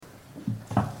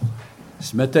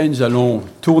Ce matin, nous allons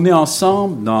tourner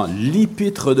ensemble dans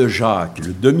l'Épître de Jacques,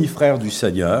 le demi-frère du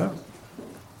Seigneur,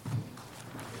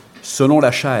 selon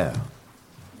la chair.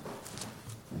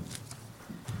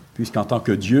 Puisqu'en tant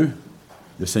que Dieu,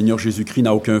 le Seigneur Jésus-Christ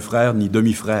n'a aucun frère ni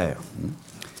demi-frère.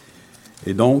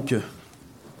 Et donc,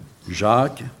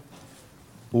 Jacques,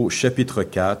 au chapitre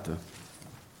 4,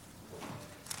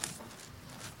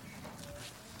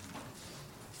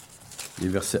 les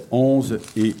versets 11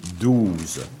 et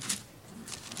 12.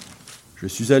 Je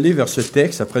suis allé vers ce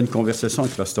texte après une conversation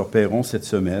avec Pasteur Perron cette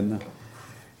semaine.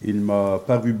 Il m'a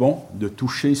paru bon de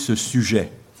toucher ce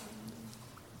sujet.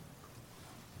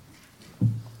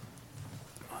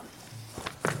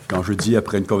 Quand je dis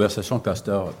après une conversation avec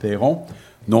Pasteur Perron,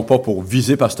 non pas pour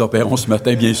viser Pasteur Perron ce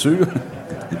matin, bien sûr.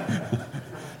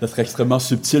 Ça serait extrêmement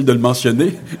subtil de le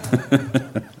mentionner.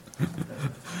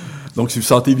 Donc, si vous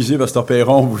sentez visé Pasteur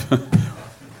Perron, vous...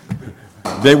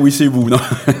 ben oui, c'est vous, non?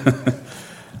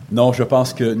 Non, je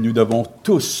pense que nous devons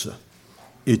tous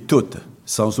et toutes,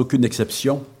 sans aucune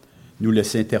exception, nous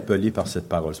laisser interpeller par cette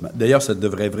parole. D'ailleurs, ça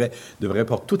devrait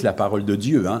être toute la parole de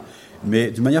Dieu, hein? Mais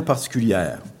d'une manière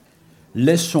particulière,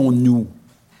 laissons-nous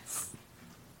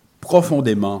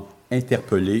profondément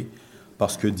interpeller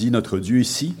par ce que dit notre Dieu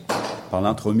ici, par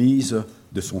l'entremise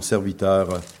de son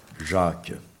serviteur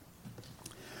Jacques.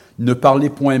 Ne parlez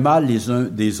point mal les uns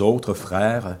des autres,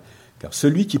 frères, car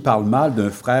celui qui parle mal d'un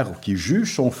frère ou qui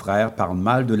juge son frère parle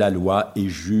mal de la loi et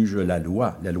juge la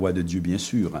loi de Dieu, bien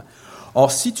sûr.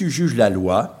 Or, si tu juges la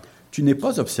loi, tu n'es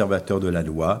pas observateur de la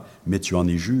loi, mais tu en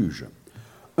es juge.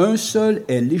 Un seul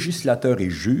est législateur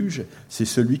et juge, c'est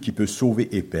celui qui peut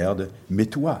sauver et perdre. Mais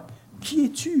toi, qui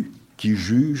es-tu qui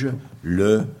juge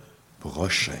le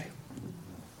prochain?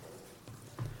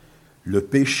 Le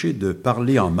péché de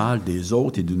parler en mal des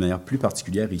autres, et d'une manière plus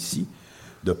particulière ici,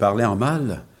 de parler en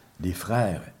mal des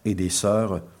frères et des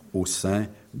sœurs au sein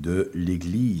de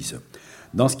l'Église.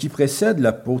 Dans ce qui précède,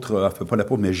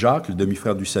 mais Jacques, le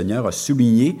demi-frère du Seigneur, a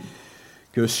souligné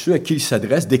que ceux à qui il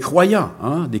s'adresse, des croyants,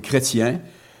 des chrétiens,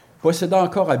 possédaient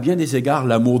encore à bien des égards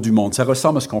l'amour du monde. Ça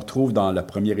ressemble à ce qu'on retrouve dans la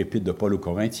première épître de Paul aux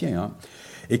Corinthiens,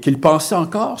 et qu'ils pensaient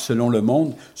encore, selon le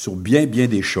monde, sur bien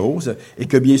des choses, et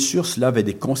que bien sûr, cela avait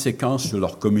des conséquences sur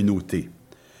leur communauté.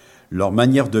 Leur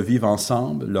manière de vivre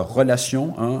ensemble, leur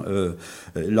relation,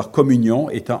 leur communion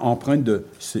étant empreinte de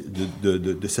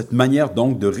cette manière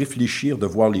donc de réfléchir, de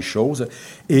voir les choses,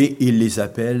 et il les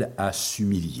appelle à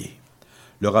s'humilier.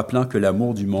 Leur rappelant que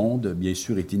l'amour du monde, bien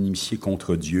sûr, est inimitié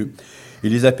contre Dieu.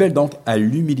 Il les appelle donc à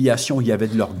l'humiliation. Il y avait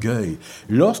de l'orgueil.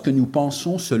 Lorsque nous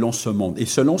pensons selon ce monde, et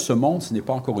selon ce monde, ce n'est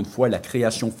pas encore une fois la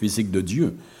création physique de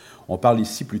Dieu. On parle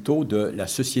ici plutôt de la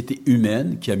société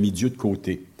humaine qui a mis Dieu de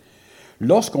côté.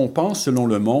 Lorsqu'on pense selon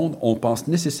le monde, on pense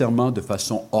nécessairement de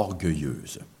façon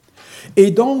orgueilleuse.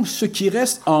 Et donc, ce qui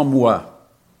reste en moi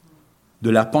de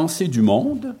la pensée du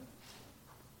monde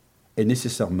est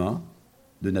nécessairement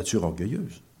de nature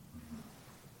orgueilleuse.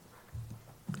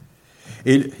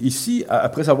 Et ici,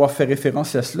 après avoir fait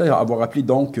référence à cela, avoir appelé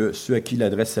donc ceux à qui il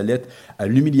adresse sa lettre à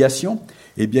l'humiliation,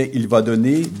 eh bien, il va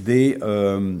donner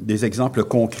des exemples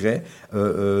concrets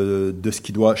de ce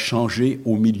qui doit changer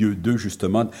au milieu d'eux,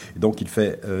 justement. Donc, il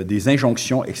fait des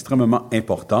injonctions extrêmement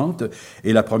importantes.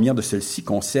 Et la première de celles-ci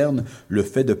concerne le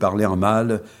fait de parler en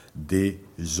mal des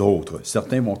autres.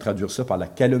 Certains vont traduire ça par la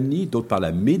calomnie, d'autres par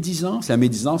la médisance. La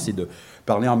médisance, c'est de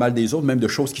parler en mal des autres, même de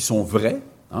choses qui sont vraies.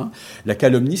 La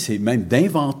calomnie, c'est même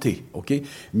d'inventer, ok?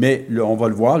 Mais on va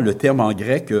le voir, le terme en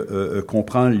grec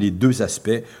comprend les deux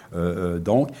aspects,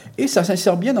 donc. Et ça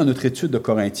s'insère bien dans notre étude de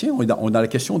Corinthiens. On est dans la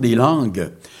question des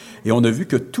langues. Et on a vu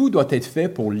que tout doit être fait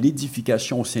pour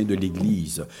l'édification au sein de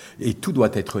l'Église. Et tout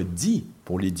doit être dit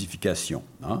pour l'édification.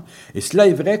 Et cela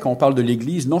est vrai quand on parle de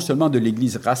l'Église, non seulement de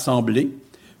l'Église rassemblée,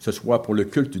 que ce soit pour le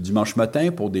culte du dimanche matin,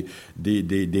 pour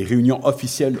des réunions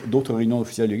officielles, d'autres réunions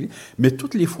officielles de l'Église, mais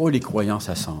toutes les fois où les croyants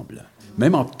s'assemblent,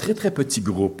 même en très, très petits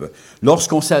groupes,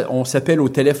 lorsqu'on s'appelle au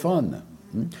téléphone,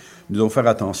 nous devons faire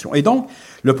attention. Et donc,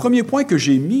 le premier point que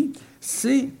j'ai mis,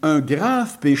 c'est un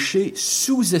grave péché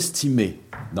sous-estimé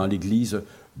dans l'Église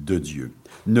de Dieu.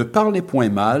 Ne parlez point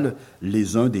mal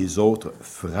les uns des autres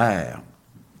frères.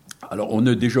 Alors, on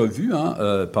a déjà vu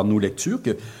par nos lectures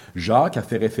que Jacques a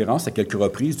fait référence à quelques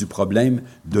reprises du problème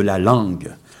de la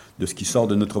langue, de ce qui sort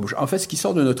de notre bouche. En fait, ce qui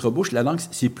sort de notre bouche, la langue,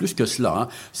 c'est plus que cela.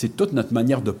 C'est toute notre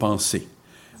manière de penser.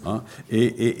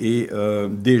 Et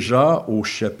déjà, au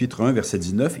chapitre 1, verset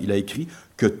 19, il a écrit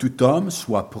 « Que tout homme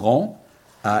soit prompt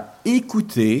à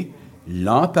écouter,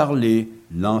 l'en parler,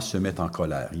 l'en se mettre en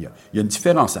colère. » Il y a une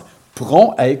différence.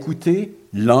 Prompt à écouter,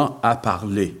 lent à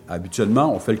parler.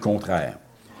 Habituellement, on fait le contraire.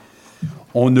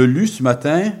 On a lu ce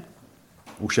matin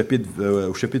au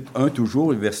chapitre 1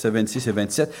 toujours, versets 26 et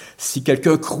 27, si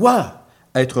quelqu'un croit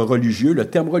être religieux, le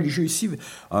terme religieux ici,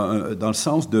 dans le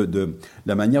sens de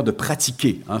la manière de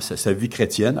pratiquer sa vie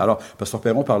chrétienne. Alors, Pasteur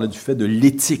Perron parlait du fait de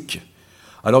l'éthique.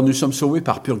 Alors, nous sommes sauvés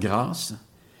par pure grâce,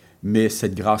 mais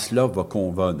cette grâce-là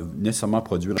va nécessairement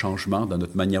produire un changement dans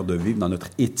notre manière de vivre, dans notre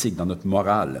éthique, dans notre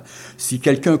morale. Si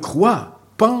quelqu'un croit,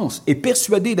 pense, est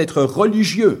persuadé d'être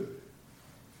religieux,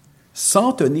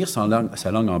 sans tenir sa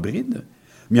langue en bride,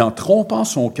 mais en trompant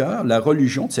son cœur, la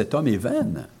religion de cet homme est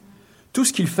vaine. Tout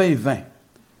ce qu'il fait est vain.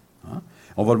 Hein?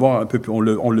 On va le voir un peu plus, on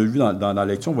l'a vu dans la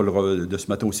lecture de ce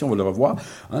matin aussi, on va le revoir.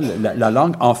 Hein? La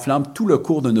langue enflamme tout le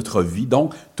cours de notre vie,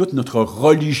 donc toute notre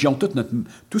religion,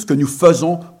 tout ce que nous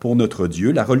faisons pour notre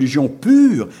Dieu. La religion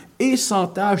pure et sans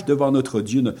tache devant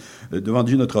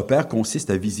Dieu notre Père consiste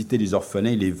à visiter les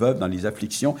orphelins et les veuves dans les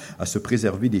afflictions, à se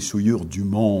préserver des souillures du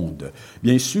monde.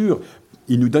 Bien sûr,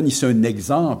 il nous donne ici un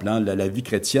exemple. Hein? La vie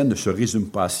chrétienne ne se résume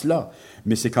pas à cela,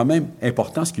 mais c'est quand même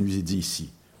important ce qu'il nous est dit ici.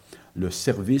 Le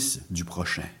service du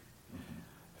prochain.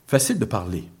 Facile de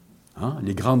parler. Hein?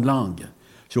 Les grandes langues,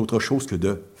 c'est autre chose que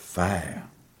de faire.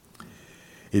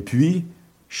 Et puis,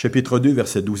 chapitre 2,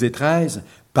 versets 12 et 13,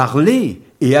 « Parlez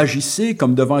et agissez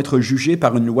comme devant être jugés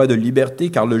par une loi de liberté,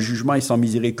 car le jugement est sans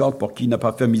miséricorde pour qui n'a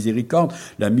pas fait miséricorde.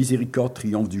 La miséricorde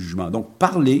triomphe du jugement. » Donc,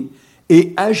 parlez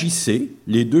et agissez,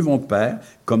 les deux vont de pair,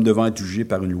 comme devant être jugés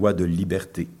par une loi de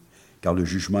liberté. Car le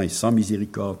jugement est sans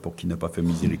miséricorde pour qui n'a pas fait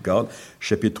miséricorde.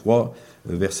 Chapitre 3,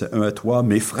 versets 1 à 3. «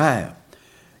 Mes frères,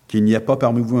 qu'il n'y a pas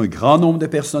parmi vous un grand nombre de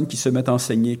personnes qui se mettent à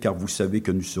enseigner, car vous savez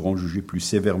que nous serons jugés plus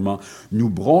sévèrement.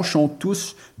 Nous bronchons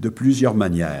tous de plusieurs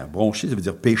manières. » Broncher, ça veut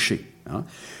dire pécher. Hein?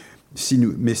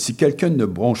 Mais si quelqu'un ne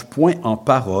bronche point en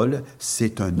parole,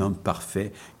 c'est un homme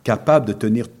parfait, capable de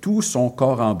tenir tout son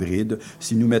corps en bride.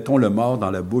 Si nous mettons le mort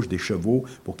dans la bouche des chevaux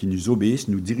pour qu'ils nous obéissent,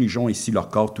 nous dirigeons ici leur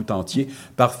corps tout entier.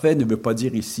 Parfait ne veut pas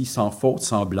dire ici sans faute,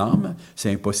 sans blâme.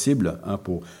 C'est impossible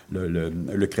pour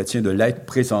le chrétien de l'être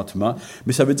présentement.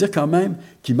 Mais ça veut dire quand même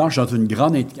qu'il marche dans une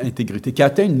grande intégrité, qu'il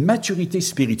atteint une maturité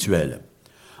spirituelle.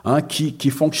 Hein,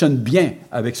 qui fonctionne bien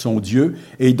avec son Dieu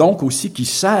et donc aussi qui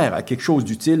sert à quelque chose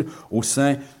d'utile au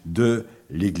sein de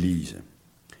l'Église.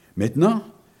 Maintenant,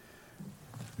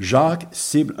 Jacques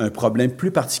cible un problème plus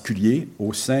particulier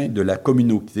au sein de la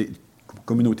communauté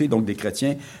donc des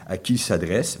chrétiens à qui il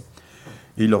s'adresse.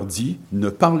 Et il leur dit « Ne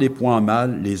parlez point en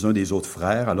mal les uns des autres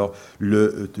frères ». Alors,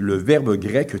 le verbe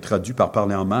grec traduit par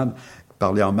parler en mal,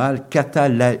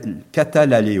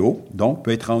 katalaleo, donc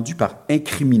peut être rendu par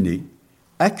incriminer,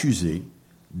 accuser,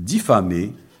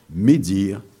 diffamer,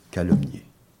 médire, calomnier.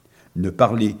 Ne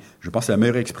parlez, je pense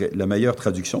que la meilleure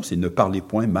traduction, c'est « ne parlez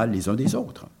point mal les uns des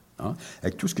autres », hein,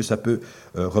 avec tout ce que ça peut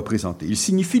représenter. Il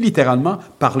signifie littéralement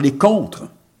 « parler contre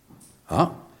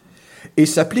hein, », et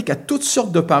s'applique à toutes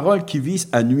sortes de paroles qui visent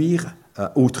à nuire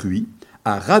à autrui,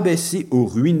 à rabaisser ou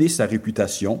ruiner sa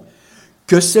réputation,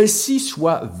 que celle-ci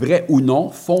soit vraie ou non,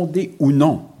 fondée ou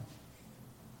non.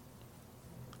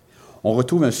 On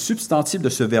retrouve un substantif de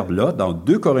ce verbe-là dans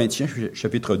 2 Corinthiens,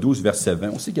 chapitre 12, verset 20.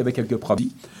 On sait qu'il y avait quelques problèmes.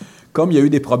 Comme il y a eu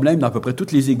des problèmes dans à peu près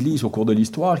toutes les églises au cours de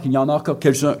l'histoire, qu'il y en a encore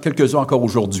quelques-uns encore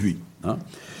aujourd'hui. Hein?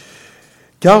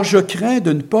 Car je crains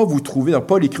de ne pas vous trouver, dans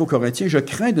Paul écrit aux Corinthiens, je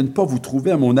crains de ne pas vous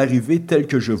trouver à mon arrivée tel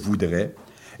que je voudrais,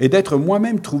 et d'être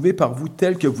moi-même trouvé par vous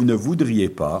tel que vous ne voudriez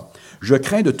pas. Je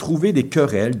crains de trouver des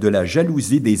querelles, de la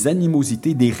jalousie, des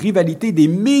animosités, des rivalités, des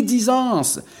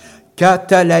médisances,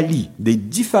 katalali, des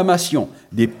diffamations,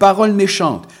 des paroles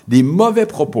méchantes, des mauvais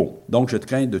propos. Donc, je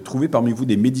crains de trouver parmi vous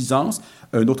des médisances,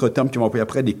 un autre terme qui va employer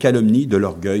après, des calomnies, de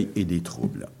l'orgueil et des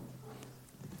troubles.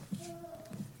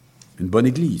 Une bonne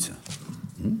Église.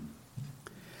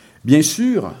 Bien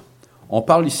sûr, on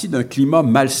parle ici d'un climat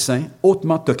malsain,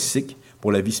 hautement toxique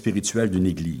pour la vie spirituelle d'une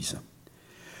Église.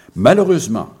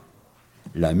 Malheureusement,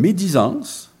 la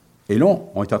médisance, et là,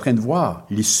 on est en train de voir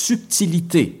les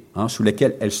subtilités sous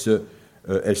lesquelles elle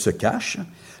se cache.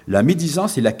 La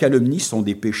médisance et la calomnie sont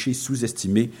des péchés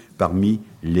sous-estimés parmi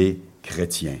les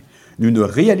chrétiens. Nous ne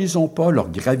réalisons pas leur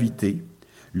gravité,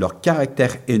 leur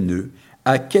caractère haineux,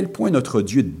 à quel point notre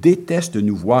Dieu déteste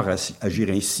nous voir agir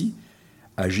ainsi,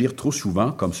 agir trop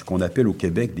souvent comme ce qu'on appelle au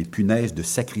Québec des punaises de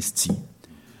sacristie.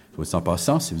 Soit en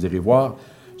passant, si vous allez voir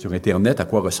sur Internet à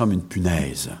quoi ressemble une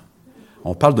punaise,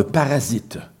 on parle de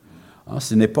parasite.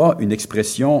 Ce n'est pas une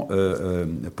expression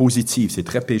positive, c'est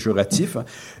très péjoratif.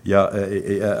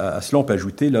 À cela, on peut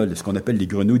ajouter là, ce qu'on appelle les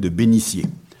grenouilles de bénitier.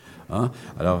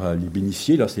 Alors, les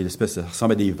bénitiers, là, c'est l'espèce, ça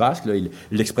ressemble à des vasques. Là.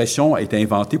 L'expression a été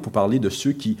inventée pour parler de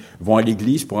ceux qui vont à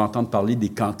l'église pour entendre parler des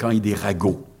cancans et des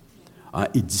ragots,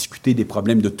 et discuter des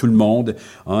problèmes de tout le monde,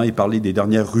 et parler des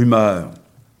dernières rumeurs.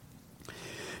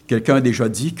 Quelqu'un a déjà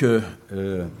dit que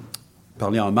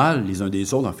parler en mal les uns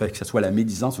des autres, en fait, que ce soit la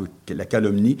médisance ou la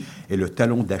calomnie, est le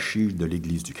talon d'Achille de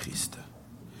l'Église du Christ.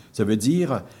 Ça veut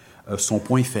dire son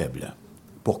point faible.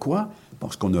 Pourquoi?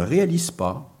 Parce qu'on ne réalise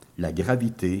pas la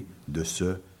gravité de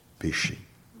ce péché.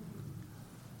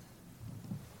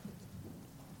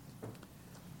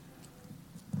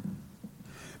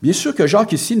 Bien sûr que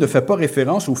Jacques ici ne fait pas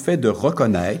référence au fait de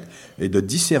reconnaître et de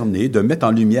discerner, de mettre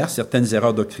en lumière certaines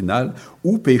erreurs doctrinales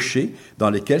ou péchés dans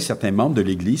lesquels certains membres de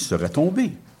l'Église seraient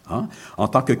tombés. Hein? En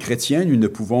tant que chrétiens, nous ne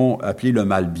pouvons appeler le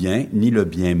mal bien, ni le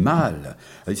bien mal.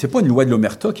 Ce n'est pas une loi de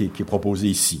l'omerta qui est proposée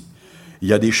ici. Il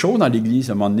y a des choses dans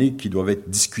l'Église, à un moment donné, qui doivent être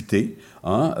discutées,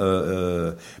 hein,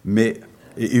 mais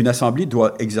une assemblée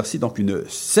doit exercer donc une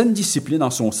saine discipline en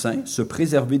son sein, se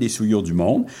préserver des souillures du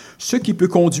monde, ce qui peut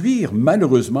conduire,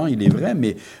 malheureusement, il est vrai,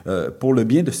 mais pour le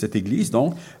bien de cette Église,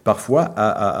 donc, parfois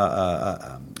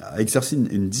à exercer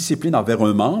une discipline envers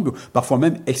un membre, parfois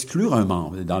même exclure un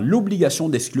membre, dans l'obligation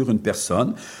d'exclure une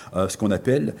personne, ce qu'on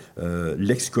appelle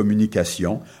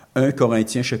l'excommunication. 1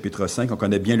 Corinthiens chapitre 5, on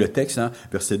connaît bien le texte, hein,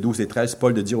 versets 12 et 13,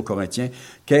 Paul de dire aux Corinthiens,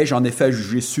 « Qu'ai-je en effet à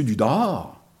juger ceux du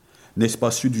dehors? N'est-ce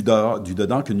pas ceux du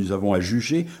dedans que nous avons à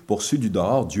juger? Pour ceux du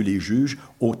dehors, Dieu les juge.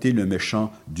 Ôtez le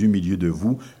méchant du milieu de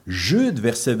vous. » Jude,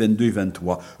 versets 22 et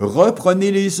 23. «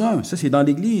 Reprenez les uns, ça c'est dans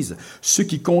l'Église, ceux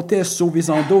qui contestent,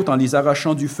 sauvez-en d'autres en les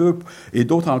arrachant du feu, et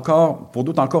pour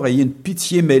d'autres encore, ayez une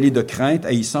pitié mêlée de crainte,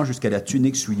 haïssant jusqu'à la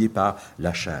tunique souillée par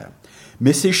la chair. »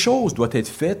 Mais ces choses doivent être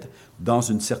faites dans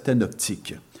une certaine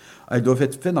optique. Elles doivent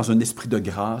être faites dans un esprit de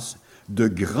grâce, de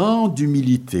grande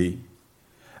humilité,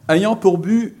 ayant pour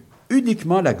but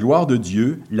uniquement la gloire de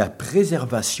Dieu, la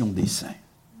préservation des saints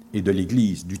et de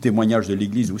l'Église, du témoignage de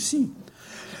l'Église aussi.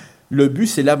 Le but,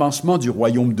 c'est l'avancement du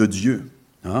royaume de Dieu.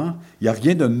 Hein? Il n'y a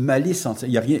rien de malice,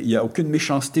 il n'y a aucune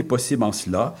méchanceté possible en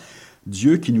cela.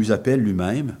 Dieu qui nous appelle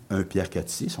lui-même, 1 Pierre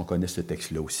 4,6, on connaît ce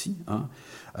texte-là aussi, hein?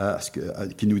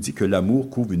 Qui nous dit que l'amour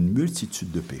couvre une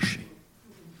multitude de péchés.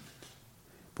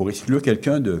 Pour exclure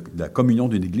quelqu'un de la communion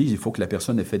d'une Église, il faut que la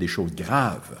personne ait fait des choses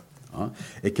graves, hein?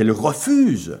 Et qu'elle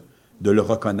refuse de le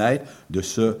reconnaître, de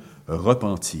se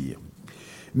repentir.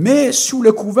 Mais sous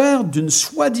le couvert d'une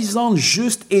soi-disant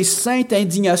juste et sainte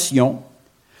indignation,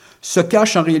 se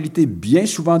cachent en réalité bien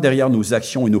souvent derrière nos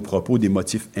actions et nos propos des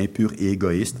motifs impurs et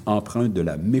égoïstes, empreints de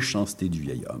la méchanceté du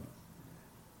vieil homme.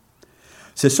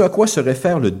 C'est ce à quoi se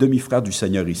réfère le demi-frère du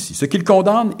Seigneur ici. Ce qu'il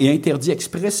condamne et interdit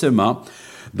expressément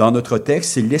dans notre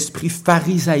texte, c'est l'esprit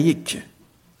pharisaïque,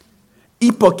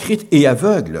 hypocrite et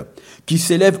aveugle, qui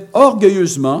s'élève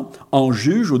orgueilleusement en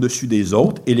juge au-dessus des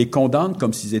autres et les condamne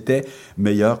comme s'ils étaient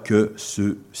meilleurs que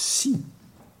ceux-ci.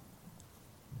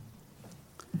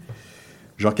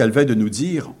 Jean Calvin de nous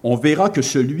dire, on verra que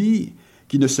celui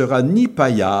qui ne sera ni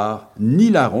paillard, ni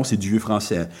larron, c'est du vieux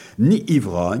français, ni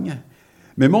ivrogne,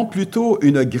 mais montre plutôt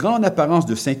une grande apparence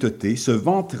de sainteté, se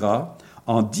vantera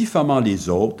en diffamant les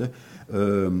autres.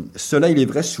 Cela, il est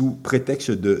vrai, sous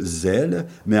prétexte de zèle,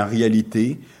 mais en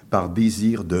réalité, par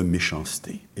désir de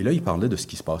méchanceté. Et là, il parlait de ce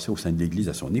qui se passait au sein de l'Église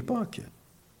à son époque.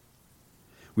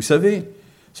 Vous savez,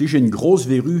 si j'ai une grosse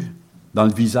verrue dans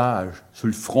le visage, sur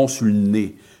le front, sur le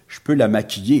nez, je peux la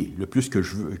maquiller le plus que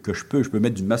je peux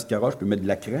mettre du mascara, je peux mettre de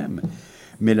la crème,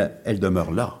 mais elle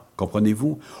demeure là.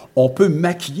 Comprenez-vous? On peut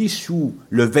maquiller sous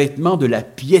le vêtement de la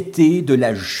piété, de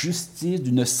la justice,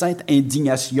 d'une sainte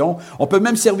indignation. On peut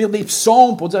même servir des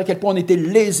psaumes pour dire à quel point on était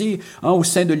lésé au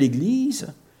sein de l'Église,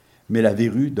 mais la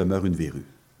verrue demeure une verrue.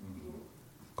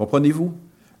 Comprenez-vous?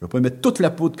 Je peux mettre toute la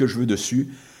poudre que je veux dessus,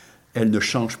 elle ne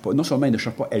change pas. Non seulement elle ne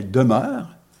change pas, elle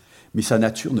demeure, mais sa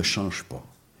nature ne change pas.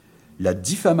 La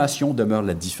diffamation demeure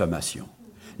la diffamation.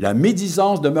 La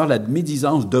médisance demeure la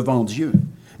médisance devant Dieu.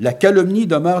 La calomnie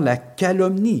demeure la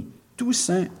calomnie, tout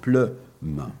simplement.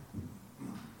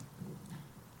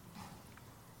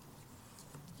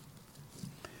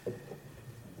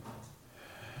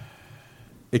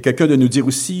 Et quelqu'un de nous dire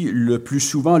aussi, le plus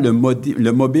souvent, le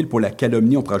mobile pour la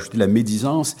calomnie, on pourrait ajouter la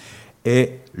médisance,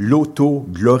 est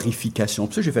l'auto-glorification.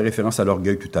 Pour ça, j'ai fait référence à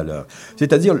l'orgueil tout à l'heure.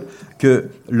 C'est-à-dire que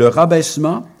le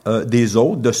rabaissement des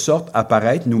autres, de sorte à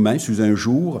paraître nous-mêmes sous un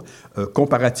jour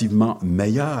comparativement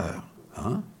meilleur.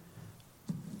 Hein?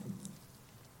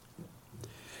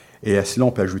 Et à cela,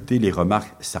 on peut ajouter les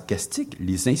remarques sarcastiques,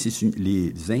 les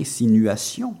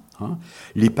insinuations, hein?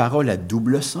 Les paroles à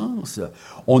double sens.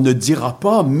 On ne dira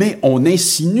pas, mais on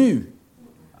insinue.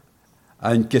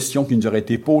 À une question qui nous aurait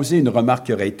été posée, une remarque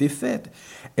qui aurait été faite,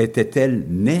 était-elle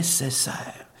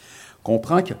nécessaire?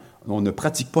 Comprends qu'on ne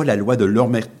pratique pas la loi de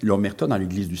l'omerta dans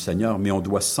l'Église du Seigneur, mais on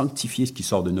doit sanctifier ce qui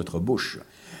sort de notre bouche.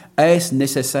 Est-ce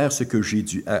nécessaire ce que j'ai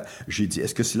dit?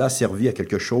 Est-ce que cela a servi à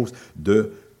quelque chose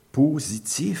de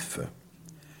positif.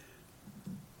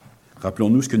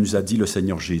 Rappelons-nous ce que nous a dit le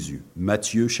Seigneur Jésus.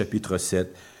 Matthieu, chapitre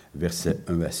 7, versets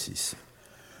 1 à 6.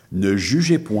 « Ne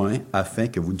jugez point afin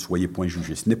que vous ne soyez point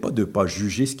jugés. » Ce n'est pas de ne pas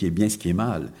juger ce qui est bien, ce qui est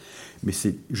mal, mais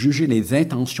c'est juger les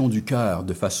intentions du cœur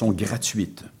de façon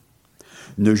gratuite.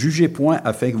 « Ne jugez point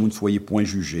afin que vous ne soyez point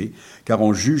jugés, car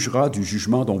on jugera du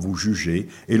jugement dont vous jugez,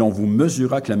 et l'on vous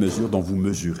mesurera avec la mesure dont vous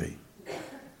mesurez. »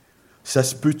 Ça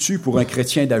se peut-tu pour un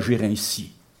chrétien d'agir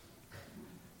ainsi?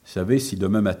 Vous savez, si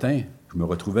demain matin, je me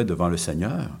retrouvais devant le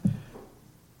Seigneur,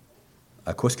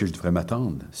 à quoi est-ce que je devrais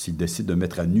m'attendre s'il décide de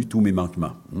mettre à nu tous mes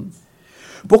manquements?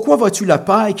 Pourquoi vois-tu la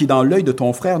paille qui est dans l'œil de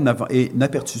ton frère et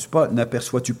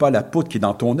n'aperçois-tu pas la poutre qui est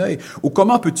dans ton œil? Ou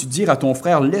comment peux-tu dire à ton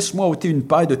frère, laisse-moi ôter une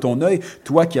paille de ton œil,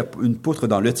 toi qui as une poutre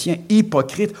dans le tien,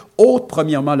 hypocrite, ôte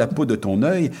premièrement la poutre de ton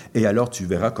œil, et alors tu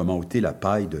verras comment ôter la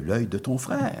paille de l'œil de ton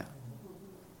frère.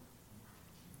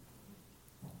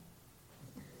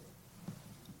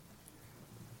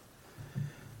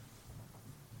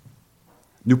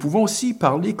 Nous pouvons aussi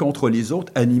parler contre les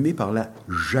autres animés par la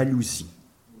jalousie,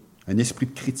 un esprit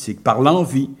de critique, par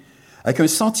l'envie, avec un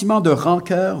sentiment de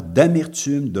rancœur,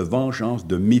 d'amertume, de vengeance,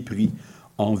 de mépris,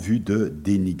 en vue de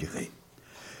dénigrer.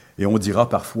 Et on dira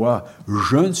parfois, «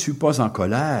 Je ne suis pas en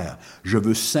colère, je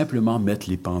veux simplement mettre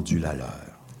les pendules à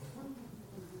l'heure. »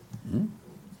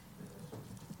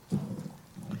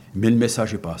 Mais le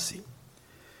message est passé.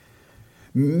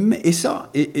 Et cela,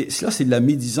 c'est de la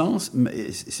médisance,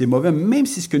 c'est mauvais, même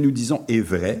si ce que nous disons est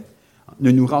vrai,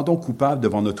 nous nous rendons coupables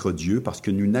devant notre Dieu parce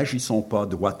que nous n'agissons pas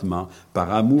droitement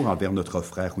par amour envers notre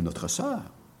frère ou notre sœur,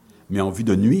 mais en vue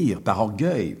de nuire, par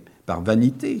orgueil, par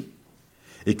vanité.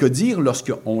 Et que dire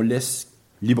lorsqu'on laisse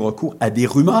libre cours à des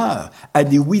rumeurs, à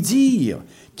des oui-dire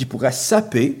qui pourraient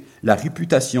saper la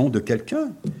réputation de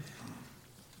quelqu'un?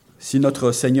 Si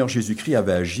notre Seigneur Jésus-Christ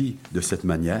avait agi de cette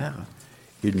manière,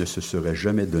 il ne se serait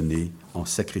jamais donné en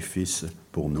sacrifice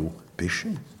pour nos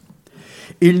péchés.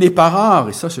 Il n'est pas rare,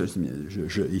 et ça,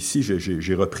 ici,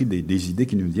 j'ai repris des idées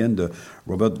qui nous viennent de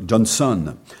Robert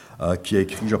Johnson, qui a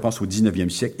écrit, je pense, au 19e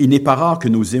siècle. Il n'est pas rare que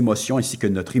nos émotions ainsi que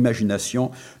notre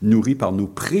imagination, nourries par nos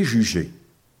préjugés,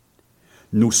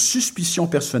 nos suspicions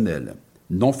personnelles,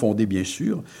 non fondées bien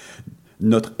sûr,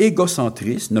 notre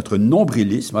égocentrisme, notre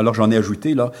nombrilisme, alors j'en ai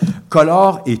ajouté là,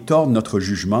 colore et tord notre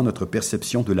jugement, notre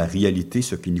perception de la réalité,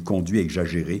 ce qui nous conduit à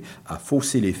exagérer, à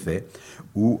fausser les faits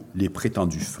ou les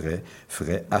prétendus frais,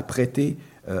 à prêter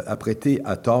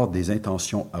à tort des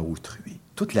intentions à autrui.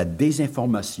 Toute la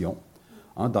désinformation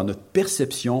dans notre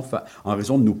perception en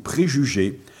raison de nos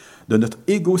préjugés, de notre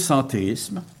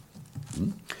égocentrisme,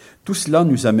 tout cela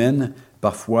nous amène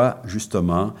parfois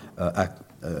justement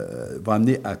va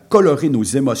amener à colorer nos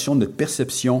émotions, notre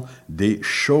perception des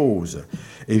choses.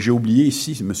 Et j'ai oublié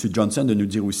ici, M. Johnson, de nous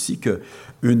dire aussi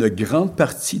qu'une grande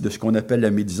partie de ce qu'on appelle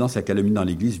la médisance, la calomnie dans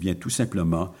l'Église vient tout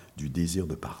simplement du désir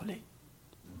de parler.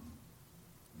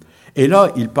 Et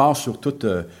là, il part sur toute...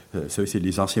 c'est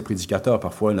les anciens prédicateurs,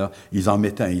 parfois, là, ils en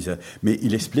mettent un. Mais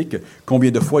il explique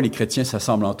combien de fois les chrétiens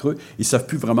s'assemblent entre eux, ils ne savent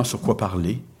plus vraiment sur quoi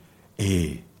parler.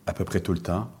 Et à peu près tout le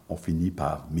temps, on finit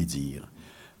par médire.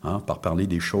 Par parler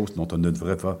des choses dont on ne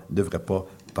devrait pas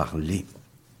parler.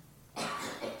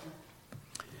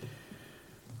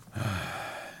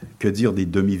 Que dire des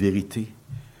demi-vérités,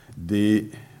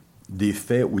 des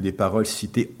faits ou des paroles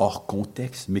citées hors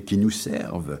contexte, mais qui nous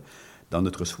servent dans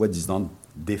notre soi-disant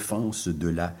défense de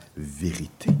la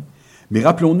vérité. Mais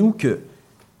rappelons-nous que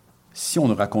si on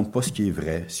ne raconte pas ce qui est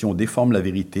vrai, si on déforme la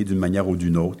vérité d'une manière ou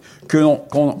d'une autre,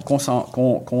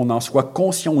 qu'on en soit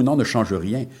conscient ou non ne change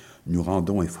rien, nous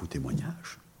rendons un faux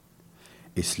témoignage.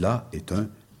 Et cela est un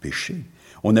péché.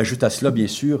 On ajoute à cela, bien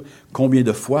sûr, combien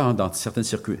de fois, dans certaines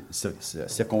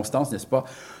circonstances, n'est-ce pas,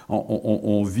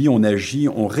 on vit, on agit,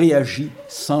 on réagit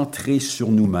centré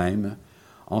sur nous-mêmes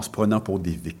en se prenant pour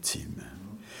des victimes.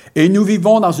 Et nous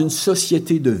vivons dans une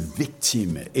société de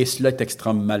victimes, et cela est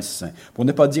extrêmement malsain, pour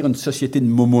ne pas dire une société de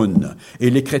moumounes.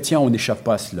 Et les chrétiens, on n'échappe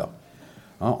pas à cela.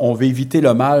 On veut éviter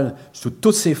le mal sous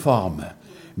toutes ses formes.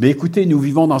 Mais écoutez, nous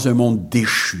vivons dans un monde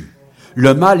déchu.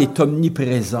 Le mal est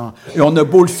omniprésent. Et on a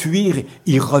beau le fuir,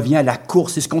 il revient à la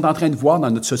course. C'est ce qu'on est en train de voir dans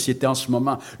notre société en ce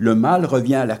moment. Le mal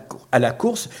revient à la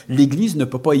course. L'Église ne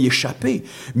peut pas y échapper.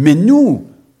 Mais nous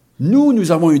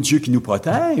avons un Dieu qui nous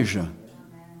protège.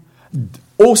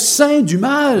 Au sein du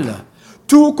mal,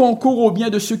 tout concourt au bien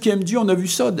de ceux qui aiment Dieu. On a vu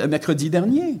ça mercredi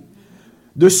dernier.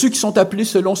 De ceux qui sont appelés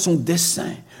selon son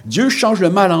dessein. Dieu change le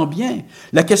mal en bien.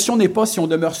 La question n'est pas si on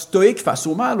demeure stoïque face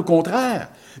au mal, au contraire.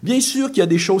 Bien sûr qu'il y a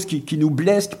des choses qui nous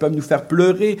blessent, qui peuvent nous faire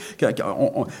pleurer,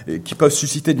 qui peuvent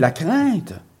susciter de la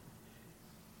crainte.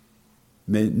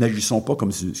 mais n'agissons pas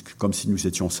comme si nous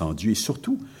étions sans Dieu. Et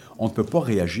surtout, on ne peut pas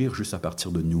réagir juste à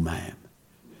partir de nous-mêmes,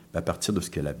 mais à partir de ce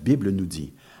que la Bible nous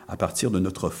dit, à partir de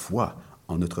notre foi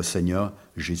en notre Seigneur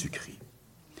Jésus-Christ.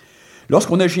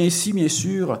 Lorsqu'on agit ainsi, bien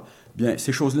sûr, bien,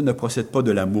 ces choses-là ne procèdent pas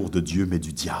de l'amour de Dieu, mais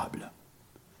du diable.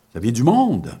 Ça vient du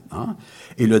monde. Hein?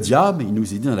 Et le diable, il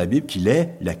nous est dit dans la Bible qu'il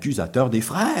est l'accusateur des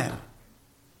frères.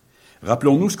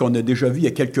 Rappelons-nous ce qu'on a déjà vu il y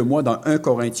a quelques mois dans 1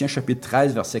 Corinthiens, chapitre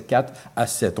 13, versets 4 à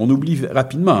 7. On oublie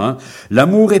rapidement. Hein?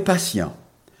 L'amour est patient.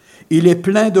 Il est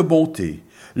plein de bonté.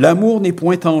 L'amour n'est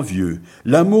point envieux.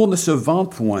 L'amour ne se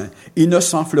vante point. Il ne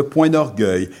s'enfle point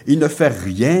d'orgueil. Il ne fait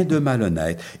rien de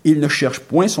malhonnête. Il ne cherche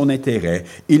point son intérêt.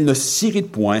 Il ne s'irrite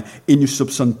point. Il ne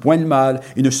soupçonne point le mal.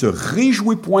 Il ne se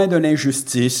réjouit point de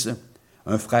l'injustice.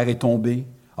 Un frère est tombé,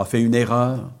 a fait une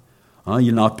erreur. Hein,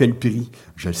 il en paie le prix.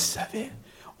 Je le savais.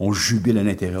 On jubile à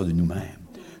l'intérieur de nous-mêmes.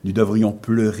 Nous devrions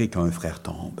pleurer quand un frère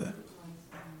tombe.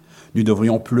 Nous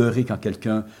devrions pleurer quand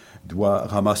quelqu'un doit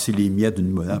ramasser les miettes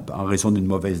en raison d'une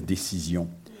mauvaise décision.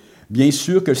 Bien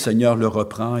sûr que le Seigneur le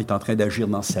reprend, est en train d'agir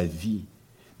dans sa vie.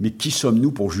 Mais qui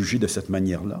sommes-nous pour juger de cette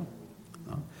manière-là?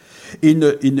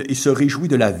 Il se réjouit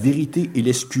de la vérité, il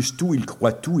excuse tout, il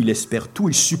croit tout, il espère tout,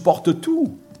 il supporte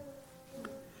tout.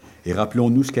 Et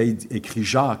rappelons-nous ce qu'a écrit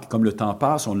Jacques. Comme le temps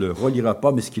passe, on ne le relira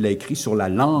pas, mais ce qu'il a écrit sur la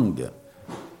langue.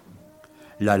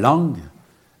 La langue,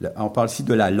 on parle ici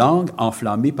de la langue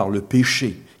enflammée par le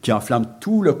péché, qui enflamme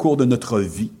tout le cours de notre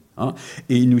vie. Hein?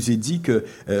 Et il nous est dit qu'elle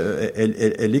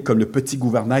est comme le petit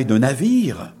gouvernail d'un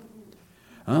navire.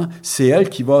 Hein? C'est elle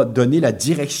qui va donner la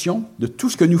direction de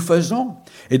tout ce que nous faisons.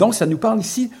 Et donc, ça nous parle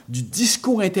ici du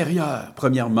discours intérieur,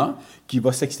 premièrement, qui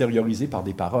va s'extérioriser par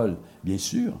des paroles, bien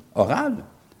sûr, orales.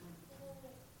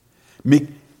 Mais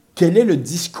quel est le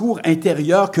discours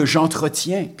intérieur que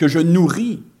j'entretiens, que je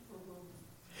nourris?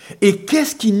 Et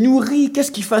qu'est-ce qui nourrit,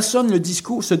 qu'est-ce qui façonne le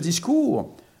discours, ce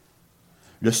discours?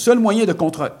 Le seul moyen de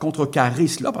contrecarrer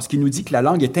cela, parce qu'il nous dit que la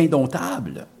langue est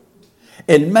indomptable,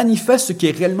 elle manifeste ce qui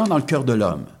est réellement dans le cœur de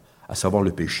l'homme, à savoir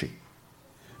le péché.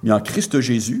 Mais en Christ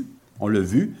Jésus, on l'a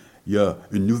vu, il y a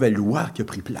une nouvelle loi qui a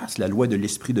pris place, la loi de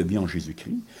l'Esprit de vie en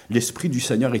Jésus-Christ. L'Esprit du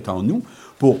Seigneur est en nous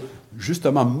pour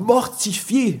justement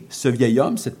mortifier ce vieil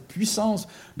homme, cette puissance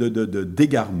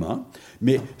d'égarement.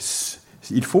 Mais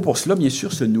il faut pour cela, bien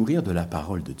sûr, se nourrir de la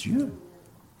parole de Dieu,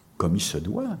 comme il se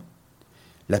doit.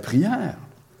 La prière.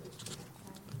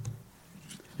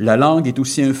 La langue est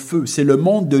aussi un feu, c'est le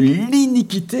monde de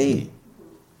l'iniquité.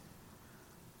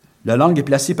 La langue est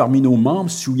placée parmi nos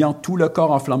membres, souillant tout le corps,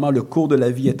 enflammant le cours de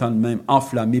la vie étant le même,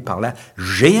 enflammé par la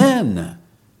géhenne,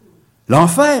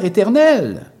 l'enfer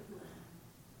éternel.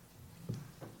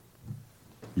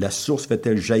 La source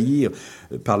fait-elle jaillir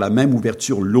par la même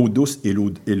ouverture l'eau douce et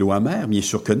l'eau amère? Bien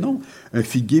sûr que non. Un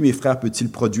figuier, mes frères, peut-il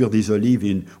produire des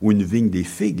olives ou une vigne des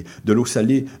figues? De l'eau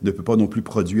salée ne peut pas non plus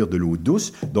produire de l'eau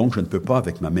douce, donc je ne peux pas,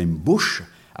 avec ma même bouche,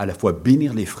 à la fois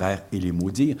bénir les frères et les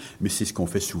maudire, mais c'est ce qu'on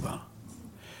fait souvent.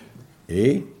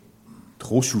 Et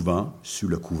trop souvent, sous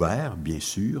le couvert, bien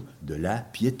sûr, de la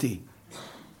piété.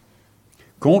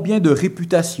 Combien de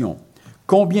réputations,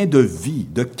 combien de vies,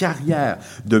 de carrières,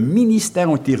 de ministères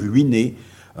ont été ruinés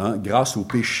grâce au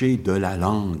péché de la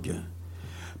langue,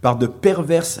 par de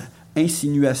perverses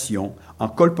insinuations, en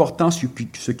colportant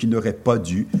ce qui n'aurait pas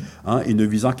dû, et ne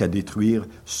visant qu'à détruire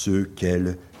ceux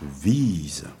qu'elle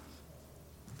vise.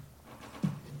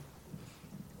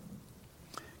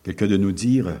 Quelqu'un de nous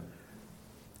dire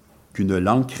qu'une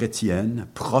langue chrétienne,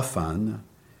 profane,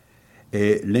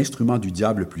 est l'instrument du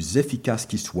diable le plus efficace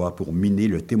qui soit pour miner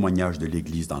le témoignage de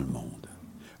l'Église dans le monde.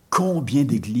 Combien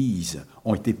d'églises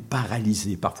ont été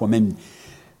paralysées, parfois même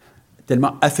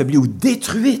tellement affaiblies ou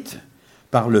détruites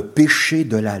par le péché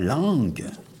de la langue?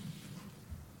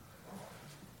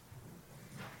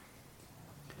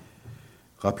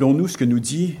 Rappelons-nous ce que nous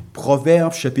dit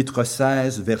Proverbes chapitre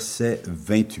 16, verset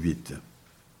 28.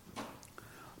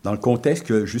 Dans le contexte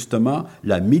que, justement,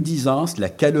 la médisance, la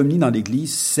calomnie dans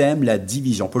l'Église sème la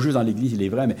division. Pas juste dans l'Église, il est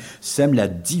vrai, mais sème la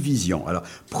division. Alors,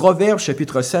 Proverbes,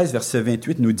 chapitre 16, verset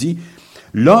 28, nous dit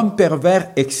 « L'homme pervers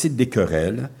excite des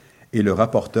querelles, et le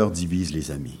rapporteur divise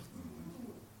les amis. »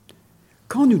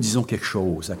 Quand nous disons quelque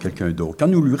chose à quelqu'un d'autre, quand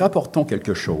nous lui rapportons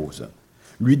quelque chose,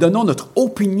 lui donnons notre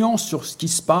opinion sur ce qui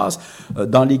se passe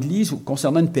dans l'Église ou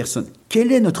concernant une personne,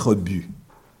 quel est notre but?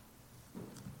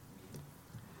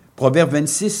 Proverbe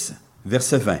 26,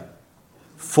 verset 20.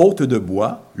 « Faute de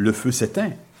bois, le feu s'éteint,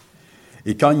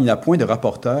 et quand il n'y a point de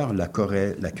rapporteur, la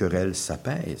querelle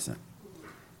s'apaise. »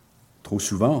 Trop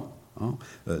souvent,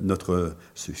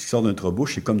 ce qui sort de notre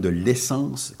bouche, c'est comme de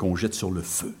l'essence qu'on jette sur le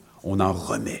feu. On en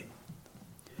remet.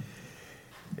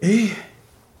 Et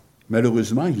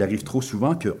Malheureusement, il arrive trop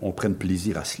souvent qu'on prenne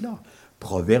plaisir à cela.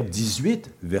 Proverbe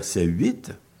 18, verset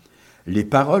 8. Les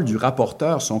paroles du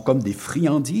rapporteur sont comme des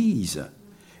friandises.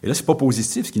 Et là, ce n'est pas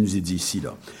positif ce qui nous est dit ici,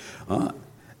 là. Hein?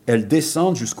 Elles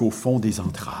descendent jusqu'au fond des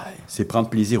entrailles. C'est prendre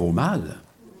plaisir au mal.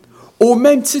 Au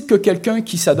même titre que quelqu'un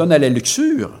qui s'adonne à la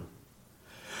luxure,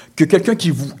 que quelqu'un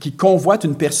qui convoite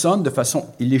une personne de façon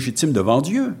illégitime devant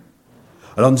Dieu.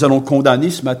 Alors nous allons condamner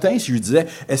ce matin, si je disais,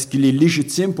 est-ce qu'il est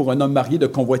légitime pour un homme marié de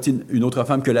convoiter une autre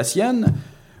femme que la sienne?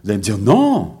 Vous allez me dire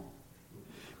non.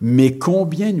 Mais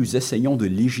combien nous essayons de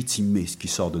légitimer ce qui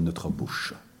sort de notre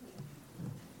bouche?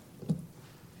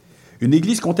 Une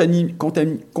église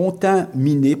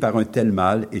contaminée par un tel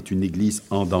mal est une église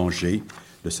en danger.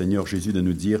 Le Seigneur Jésus de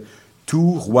nous dire,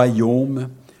 tout royaume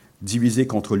divisé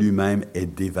contre lui-même est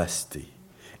dévasté.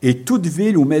 Et toute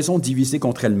ville ou maison divisée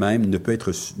contre elle-même ne peut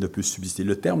subsister.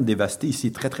 Le terme dévasté ici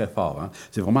est très, très fort. Hein?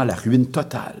 C'est vraiment la ruine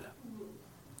totale.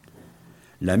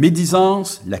 La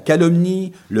médisance, la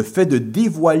calomnie, le fait de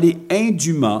dévoiler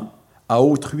indûment à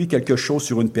autrui quelque chose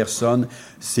sur une personne,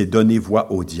 c'est donner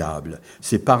voix au diable.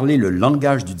 C'est parler le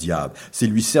langage du diable. C'est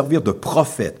lui servir de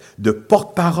prophète, de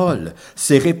porte-parole.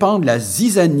 C'est répandre la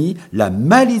zizanie, la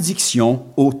malédiction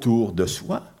autour de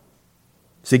soi.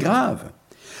 C'est grave.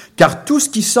 Car tout ce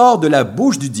qui sort de la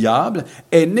bouche du diable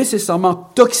est nécessairement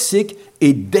toxique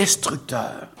et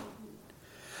destructeur.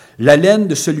 La laine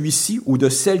de celui-ci ou de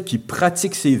celle qui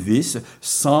pratique ses vices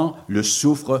sent le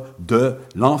soufre de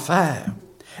l'enfer.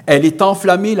 Elle est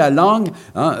enflammée, la langue,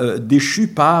 déchue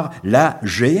par la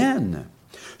géhenne.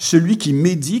 Celui qui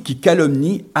médit, qui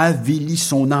calomnie, avilit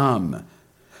son âme.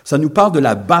 Ça nous parle de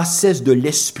la bassesse de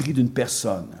l'esprit d'une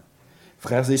personne.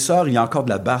 Frères et sœurs, il y a encore de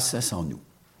la bassesse en nous.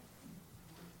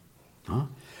 Hein?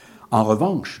 En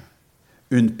revanche,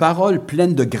 une parole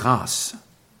pleine de grâce,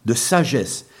 de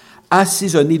sagesse,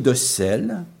 assaisonnée de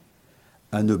sel,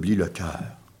 anoblit le cœur,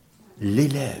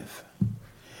 l'élève.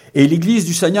 Et l'Église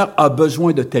du Seigneur a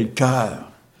besoin de tels cœurs,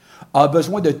 a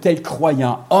besoin de tels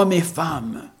croyants, hommes et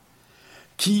femmes,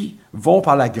 qui vont,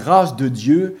 par la grâce de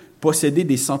Dieu, posséder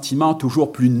des sentiments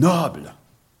toujours plus nobles.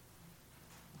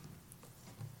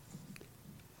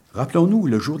 Rappelons-nous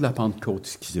le jour de la Pentecôte,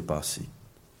 ce qui s'est passé.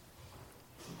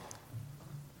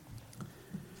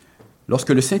 Lorsque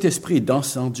le Saint-Esprit est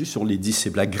descendu sur les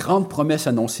disciples, la grande promesse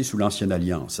annoncée sous l'Ancienne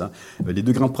Alliance, les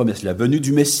deux grandes promesses, la venue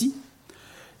du Messie,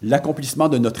 l'accomplissement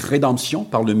de notre rédemption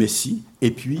par le Messie,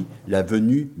 et puis la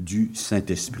venue du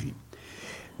Saint-Esprit.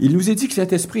 Il nous est dit que le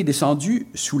Saint-Esprit est descendu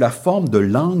sous la forme de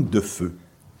langue de feu,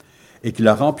 et qu'il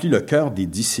a rempli le cœur des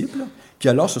disciples, qui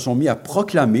alors se sont mis à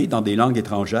proclamer dans des langues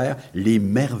étrangères les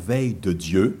merveilles de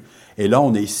Dieu. Et là,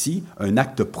 on a ici un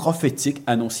acte prophétique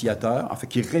annonciateur,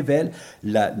 qui révèle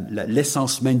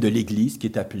l'essence même de l'Église, qui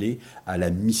est appelée à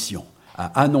la mission,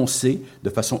 à annoncer de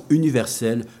façon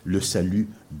universelle le salut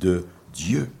de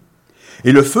Dieu.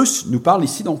 Et le feu nous parle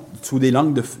ici, donc, sous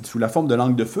la forme de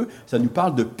langue de feu, ça nous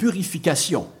parle de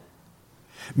purification.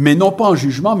 Mais non pas en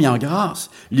jugement, mais en grâce.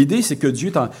 L'idée, c'est que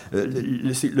Dieu,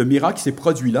 le miracle qui s'est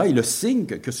produit là, et le signe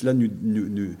que cela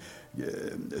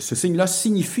ce signe-là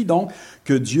signifie donc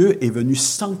que Dieu est venu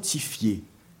sanctifier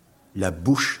la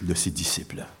bouche de ses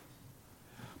disciples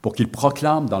pour qu'ils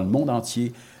proclament dans le monde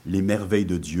entier les merveilles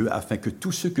de Dieu, afin que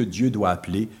tous ceux que Dieu doit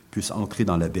appeler puissent entrer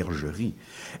dans la bergerie.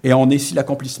 Et on a ici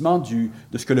l'accomplissement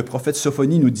de ce que le prophète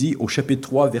Sophonie nous dit au chapitre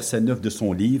 3, verset 9 de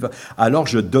son livre, « Alors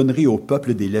je donnerai au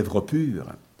peuple des lèvres pures,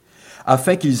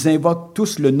 afin qu'ils invoquent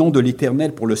tous le nom de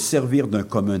l'Éternel pour le servir d'un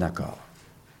commun accord. »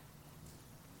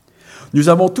 Nous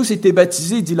avons tous été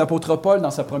baptisés, dit l'apôtre Paul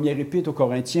dans sa première épître aux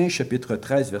Corinthiens, chapitre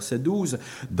 13, verset 12,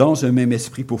 « dans un même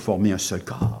esprit pour former un seul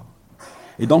corps. »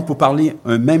 Et donc, pour parler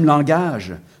un même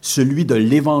langage, celui de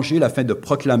l'Évangile, afin de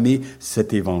proclamer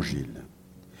cet Évangile.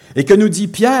 Et que nous dit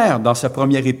Pierre dans sa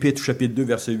première épître, chapitre 2,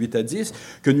 versets 8 à 10,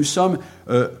 que nous sommes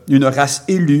une race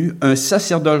élue, un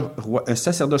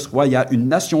sacerdoce royal, une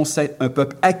nation sainte, un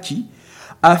peuple acquis,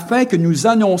 afin que nous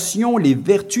annoncions les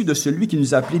vertus de celui qui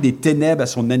nous a appelés des ténèbres à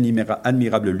son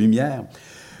admirable lumière.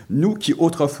 Nous qui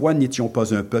autrefois n'étions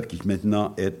pas un peuple, qui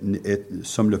maintenant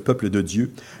sommes le peuple de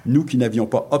Dieu, nous qui n'avions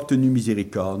pas obtenu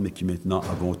miséricorde, mais qui maintenant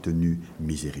avons obtenu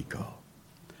miséricorde.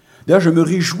 D'ailleurs, je me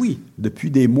réjouis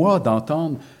depuis des mois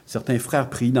d'entendre certains frères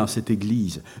prier dans cette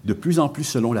Église, de plus en plus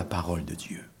selon la parole de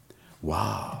Dieu.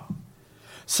 Waouh!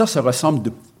 Ça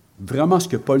ressemble vraiment à ce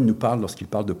que Paul nous parle lorsqu'il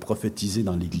parle de prophétiser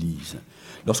dans l'Église,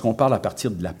 lorsqu'on parle à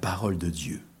partir de la parole de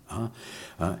Dieu.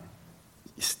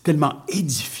 C'est tellement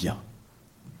édifiant.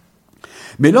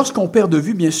 Mais lorsqu'on perd de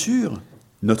vue, bien sûr,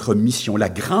 notre mission, la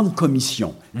grande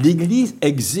commission, l'Église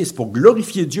existe pour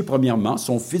glorifier Dieu premièrement,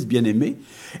 son Fils bien-aimé,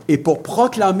 et pour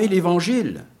proclamer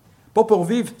l'Évangile, Pas pour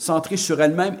vivre centré sur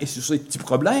elle-même et sur ses petits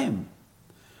problèmes.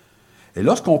 Et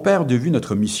lorsqu'on perd de vue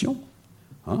notre mission,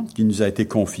 qui nous a été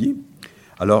confiée,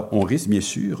 alors on risque bien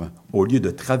sûr, au lieu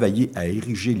de travailler à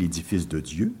ériger l'édifice de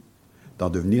Dieu, d'en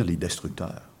devenir les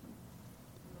destructeurs.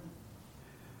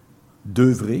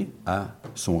 D'œuvrer à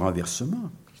son renversement.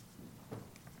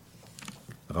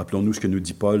 Rappelons-nous ce que nous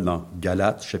dit Paul dans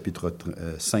Galates, chapitre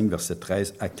 5, versets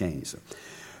 13 à 15.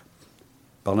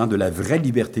 Parlant de la vraie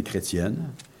liberté chrétienne,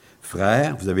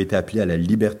 frères, vous avez été appelés à la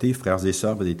liberté, frères et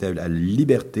sœurs, vous avez été appelés à la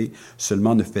liberté,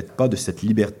 seulement ne faites pas de cette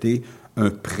liberté un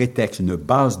prétexte, une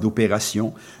base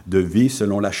d'opération de vivre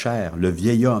selon la chair, le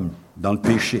vieil homme, dans le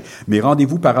péché. Mais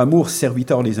rendez-vous par amour,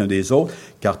 serviteurs les uns des autres,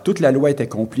 car toute la loi est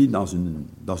accomplie dans une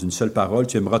seule parole,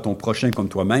 tu aimeras ton prochain comme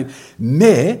toi-même.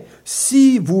 Mais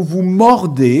si vous vous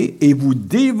mordez et vous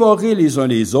dévorez les uns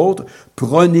les autres,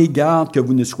 prenez garde que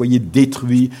vous ne soyez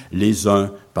détruits les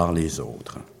uns par les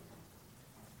autres.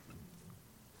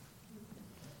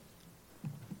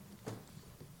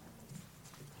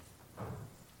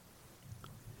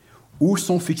 Où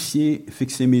sont fixés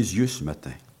mes yeux ce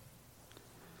matin?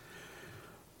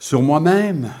 Sur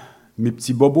moi-même, mes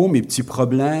petits bobos, mes petits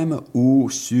problèmes, ou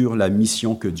sur la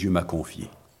mission que Dieu m'a confiée?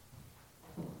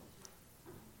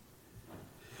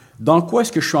 Dans quoi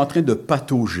est-ce que je suis en train de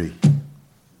patauger?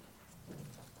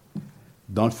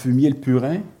 Dans le fumier et le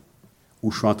purin,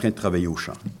 ou je suis en train de travailler au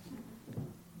champ?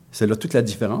 C'est là toute la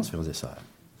différence, frères et sœurs.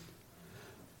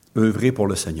 Œuvrer pour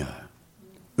le Seigneur.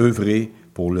 Œuvrer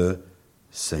pour le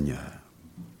Seigneur.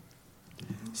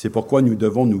 C'est pourquoi nous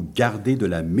devons nous garder de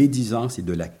la médisance et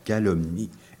de la calomnie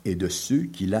et de ceux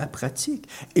qui la pratiquent.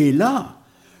 Et là,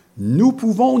 nous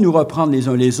pouvons nous reprendre les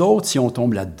uns les autres si on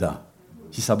tombe là-dedans,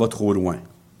 si ça va trop loin.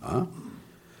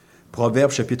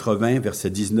 Proverbe chapitre 20, verset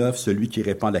 19, « Celui qui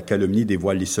répand la calomnie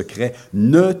dévoile les secrets.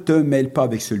 Ne te mêle pas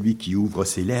avec celui qui ouvre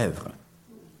ses lèvres. »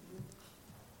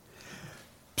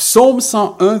 Psaume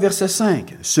 101, verset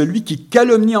 5, « Celui qui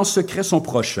calomnie en secret son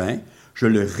prochain, je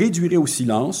le réduirai au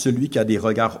silence. Celui qui a des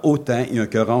regards hautains et un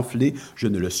cœur enflé, je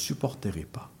ne le supporterai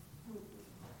pas. »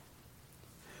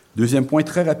 Deuxième point,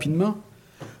 très rapidement.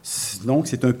 Donc,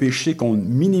 c'est un péché qu'on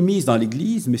minimise dans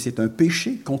l'Église, mais c'est un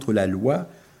péché contre la loi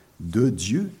de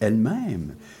Dieu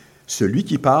elle-même. Celui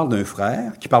qui parle d'un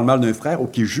frère, qui parle mal d'un frère ou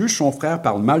qui juge son frère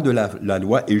parle mal de la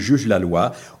loi et juge la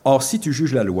loi. Or, si tu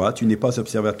juges la loi, tu n'es pas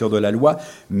observateur de la loi,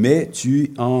 mais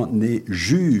tu en es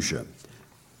juge.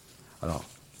 Alors,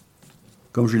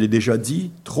 comme je l'ai déjà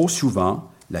dit, trop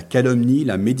souvent, la calomnie,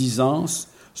 la médisance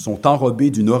sont enrobées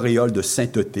d'une auréole de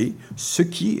sainteté, ce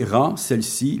qui rend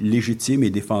celle-ci légitime et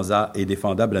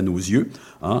défendable à nos yeux.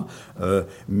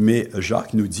 Mais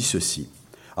Jacques nous dit ceci.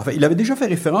 Enfin, il avait déjà fait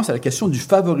référence à la question du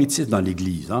favoritisme dans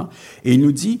l'Église. Et il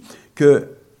nous dit que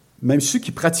même ceux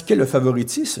qui pratiquaient le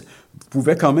favoritisme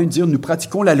pouvaient quand même dire « nous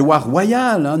pratiquons la loi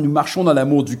royale, nous marchons dans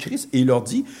l'amour du Christ ». Et il leur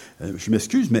dit « je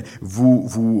m'excuse, mais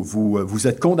vous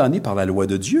êtes condamnés par la loi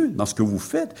de Dieu dans ce que vous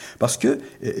faites. » Parce que,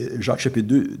 Jacques chapitre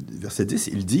 2, verset 10,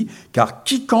 il dit « car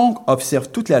quiconque observe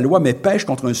toute la loi mais pêche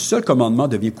contre un seul commandement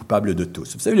devient coupable de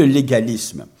tous. » Vous savez, le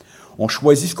légalisme. On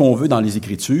choisit ce qu'on veut dans les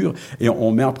Écritures et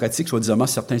on met en pratique, soi-disant,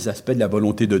 certains aspects de la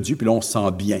volonté de Dieu, puis là, on se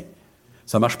sent bien.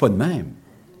 Ça ne marche pas de même.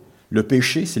 Le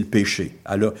péché, c'est le péché.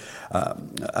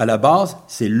 À la base,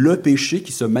 c'est le péché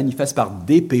qui se manifeste par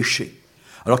des péchés.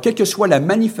 Alors, quelle que soit la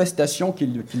manifestation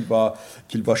qu'il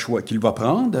va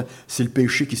prendre, c'est le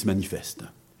péché qui se manifeste.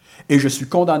 Et je suis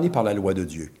condamné par la loi de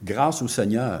Dieu, grâce au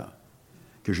Seigneur,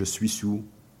 que je suis sous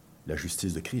la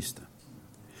justice de Christ.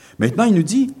 Maintenant, il nous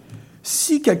dit,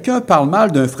 si quelqu'un parle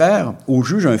mal d'un frère ou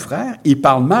juge un frère, il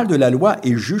parle mal de la loi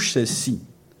et juge celle-ci.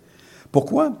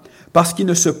 Pourquoi? Parce qu'il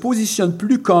ne se positionne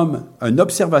plus comme un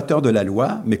observateur de la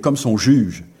loi, mais comme son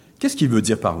juge. Qu'est-ce qu'il veut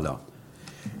dire par là?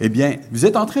 Eh bien, vous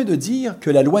êtes en train de dire que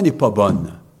la loi n'est pas bonne.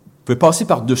 Vous pouvez passer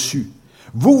par-dessus.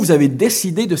 Vous avez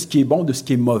décidé de ce qui est bon, de ce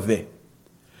qui est mauvais.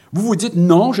 Vous vous dites,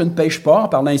 non, je ne pêche pas en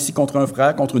parlant ainsi contre un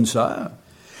frère, contre une sœur.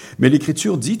 Mais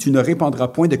l'Écriture dit, tu ne répandras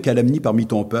point de calomnie parmi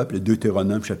ton peuple,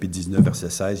 Deutéronome, chapitre 19, verset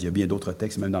 16. Il y a bien d'autres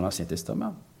textes, même dans l'Ancien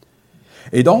Testament.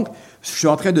 Et donc, je suis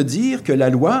en train de dire que la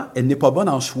loi, elle n'est pas bonne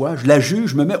en soi. Je la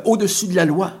juge, je me mets au-dessus de la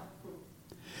loi.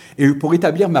 Et pour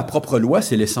établir ma propre loi,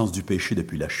 c'est l'essence du péché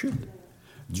depuis la chute.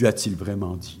 Dieu a-t-il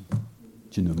vraiment dit,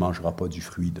 tu ne mangeras pas du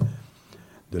fruit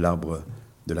de l'arbre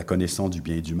de la connaissance du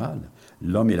bien et du mal?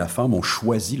 L'homme et la femme ont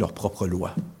choisi leur propre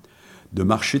loi, de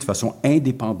marcher de façon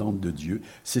indépendante de Dieu.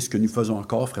 C'est ce que nous faisons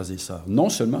encore, frères et sœurs. Non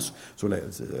seulement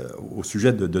au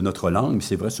sujet de notre langue, mais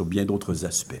c'est vrai sur bien d'autres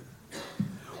aspects.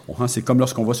 C'est comme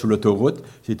lorsqu'on va sur l'autoroute,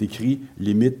 c'est écrit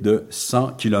limite de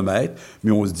 100 km,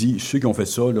 mais on se dit, ceux qui ont fait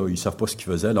ça, là, ils ne savent pas ce qu'ils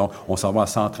faisaient, donc on s'en va à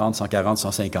 130, 140,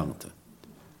 150.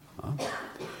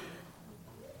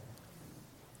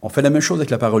 On fait la même chose avec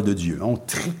la parole de Dieu. On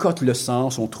tricote le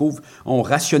sens, on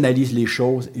rationalise les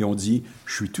choses et on dit,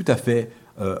 je suis tout à fait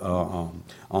en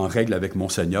règle avec mon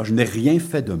Seigneur, je n'ai rien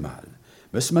fait de mal.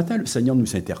 Mais ce matin, le Seigneur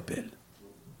nous interpelle.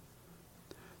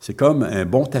 C'est comme un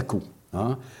bon taco.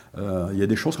 Hein? Il y a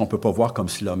des choses qu'on ne peut pas voir comme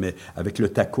cela, mais avec le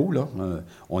taco, là,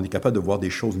 on est capable de voir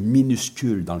des choses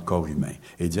minuscules dans le corps humain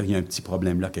et dire qu'il y a un petit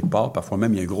problème là quelque part, parfois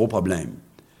même il y a un gros problème.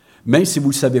 Même si vous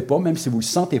ne le savez pas, même si vous ne le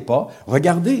sentez pas,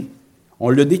 regardez, on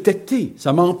l'a détecté,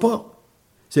 ça ne ment pas,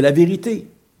 c'est la vérité.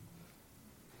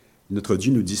 Notre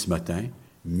Dieu nous dit ce matin,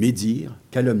 médire,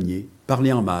 calomnier,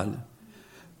 parler en mal,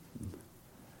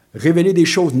 révéler des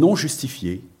choses non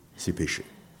justifiées, c'est péché.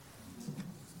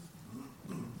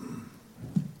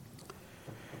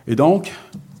 Et donc,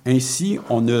 ainsi,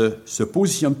 on ne se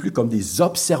positionne plus comme des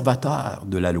observateurs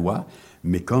de la loi,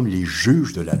 mais comme les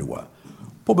juges de la loi.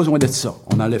 Pas besoin d'être ça,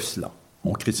 on enlève cela.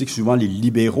 On critique souvent les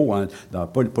libéraux, hein,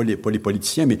 pas les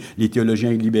politiciens, mais les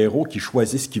théologiens libéraux qui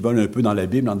choisissent ce qu'ils veulent un peu dans la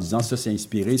Bible en disant « ça c'est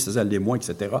inspiré, ça l'est moins,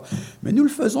 etc. » Mais nous le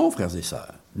faisons, frères et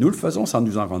sœurs. Nous le faisons sans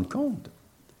nous en rendre compte.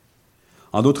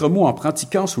 En d'autres mots, en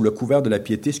pratiquant sous le couvert de la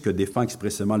piété ce que défend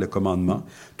expressément le commandement,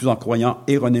 tout en croyant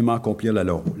erronément accomplir la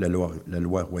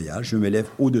loi royale, je m'élève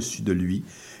au-dessus de lui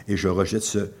et je rejette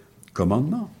ce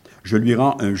commandement. Je lui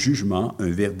rends un jugement, un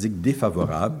verdict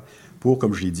défavorable pour,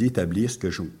 comme je l'ai dit, établir ce que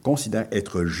je considère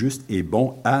être juste et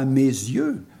bon à mes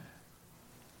yeux.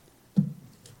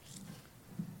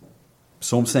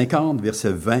 Psaume 50,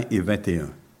 versets 20 et 21.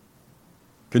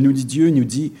 Que nous dit Dieu? Il nous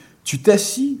dit « Tu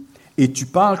t'assis et tu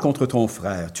parles contre ton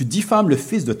frère, tu diffames le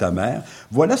fils de ta mère,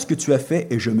 voilà ce que tu as fait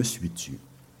et je me suis tu.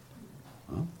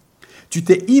 Hein? Tu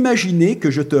t'es imaginé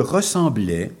que je te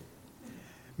ressemblais,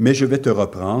 mais je vais te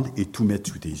reprendre et tout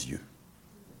mettre sous tes yeux. »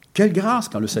 Quelle grâce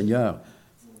quand le Seigneur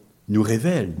nous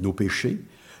révèle nos péchés,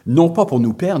 non pas pour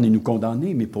nous perdre et nous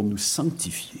condamner, mais pour nous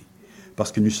sanctifier,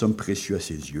 parce que nous sommes précieux à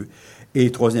ses yeux. Et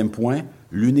troisième point,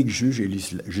 l'unique juge et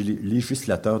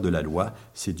législateur de la loi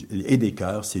et des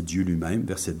cœurs, c'est Dieu lui-même,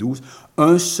 verset 12.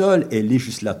 Un seul est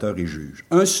législateur et juge.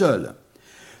 Un seul.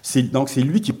 Donc, c'est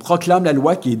lui qui proclame la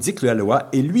loi, qui édicte la loi,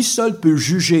 et lui seul peut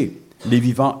juger les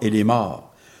vivants et les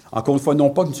morts. Encore une fois, non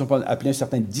pas que nous ne sommes pas appelés à un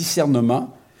certain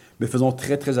discernement, mais faisons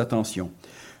très, très attention.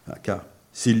 Car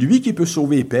c'est lui qui peut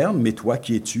sauver et perdre, mais toi,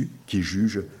 qui es-tu qui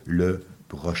juge le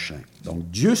prochain? Donc,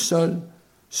 Dieu seul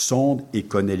sonde et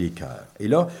connaît les cœurs. Et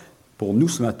là, pour nous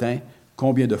ce matin,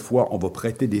 combien de fois on va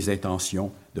prêter des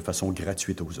intentions de façon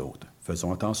gratuite aux autres?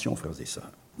 Faisons attention, frères et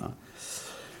sœurs. Hein?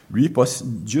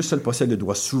 Dieu seul possède le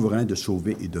droit souverain de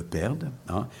sauver et de perdre.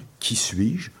 Hein? Qui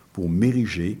suis-je pour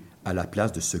m'ériger à la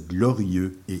place de ce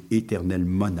glorieux et éternel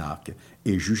monarque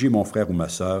et juger mon frère ou ma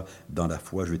sœur dans la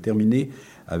foi? Je vais terminer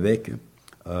avec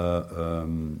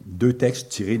deux textes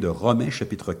tirés de Romains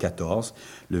chapitre 14,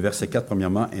 le verset 4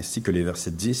 premièrement, ainsi que les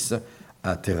versets 10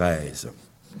 à 13.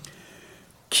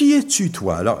 Qui es-tu,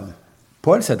 toi? Alors,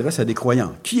 Paul s'adresse à des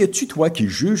croyants. Qui es-tu, toi, qui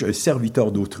juge un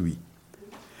serviteur d'autrui?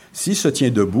 S'il se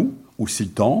tient debout ou s'il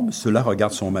tombe, cela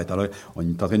regarde son maître. Alors, on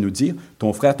est en train de nous dire,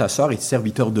 ton frère, ta sœur est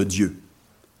serviteur de Dieu.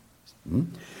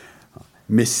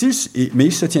 Mais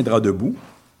il se tiendra debout,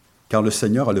 car le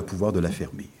Seigneur a le pouvoir de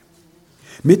l'affermir.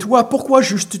 Mais toi, pourquoi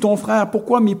juges-tu ton frère?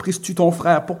 Pourquoi méprises-tu ton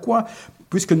frère? Pourquoi?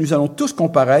 Puisque nous allons tous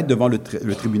comparaître devant le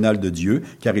tribunal de Dieu,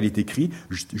 car il est écrit, «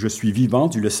 Je suis vivant,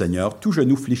 dit le Seigneur, tout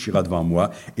genou fléchira devant moi,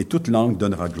 et toute langue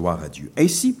donnera gloire à Dieu. »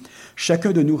 Ainsi,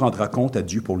 chacun de nous rendra compte à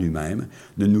Dieu pour lui-même.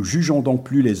 Ne nous jugeons donc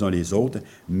plus les uns les autres,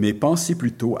 mais pensez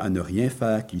plutôt à ne rien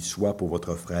faire qui soit pour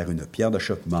votre frère une pierre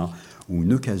d'achoppement ou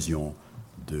une occasion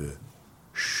de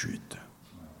chute.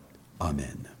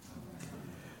 Amen.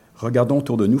 Regardons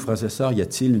autour de nous, frères et sœurs, y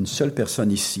a-t-il une seule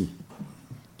personne ici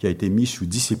qui a été mise sous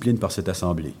discipline par cette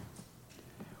assemblée,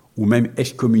 ou même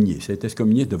excommuniée? Cette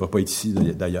excommuniée ne devrait pas être ici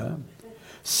d'ailleurs.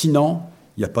 Sinon,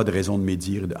 il n'y a pas de raison de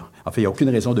médire, il n'y a aucune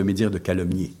raison de médire de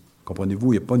calomnier.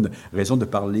 Comprenez-vous? Il n'y a pas de raison de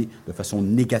parler de façon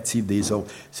négative des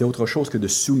autres. C'est autre chose que de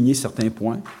souligner certains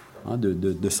points, hein,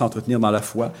 de s'entretenir dans la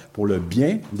foi pour le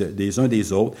bien des uns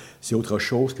des autres. C'est autre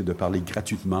chose que de parler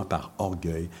gratuitement par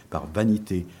orgueil, par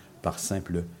vanité, par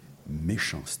simple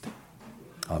méchanceté.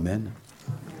 Amen.